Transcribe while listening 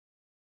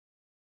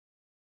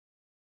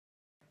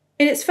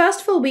In its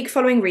first full week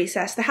following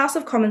recess, the House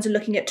of Commons are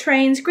looking at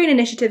trains, green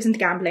initiatives and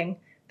gambling.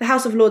 The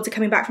House of Lords are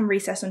coming back from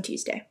recess on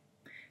Tuesday.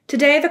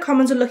 Today, the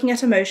Commons are looking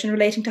at a motion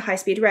relating to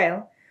high-speed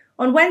rail.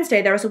 On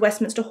Wednesday, there is a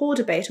Westminster Hall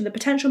debate on the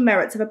potential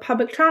merits of a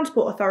public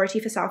transport authority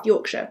for South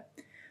Yorkshire.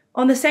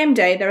 On the same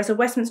day, there is a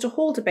Westminster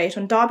Hall debate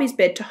on Derby's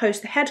bid to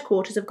host the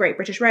headquarters of Great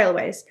British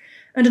Railways,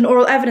 and an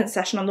oral evidence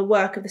session on the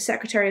work of the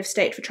Secretary of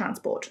State for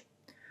Transport.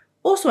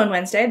 Also on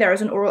Wednesday, there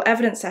is an oral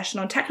evidence session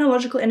on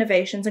technological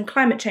innovations and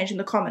climate change in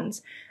the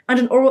Commons, and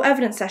an oral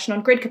evidence session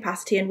on grid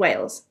capacity in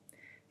Wales.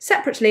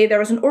 Separately,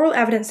 there is an oral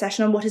evidence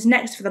session on what is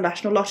next for the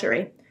National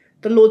Lottery.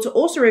 The Lords are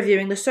also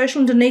reviewing the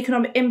social and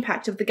economic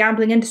impact of the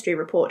gambling industry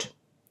report.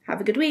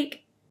 Have a good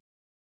week.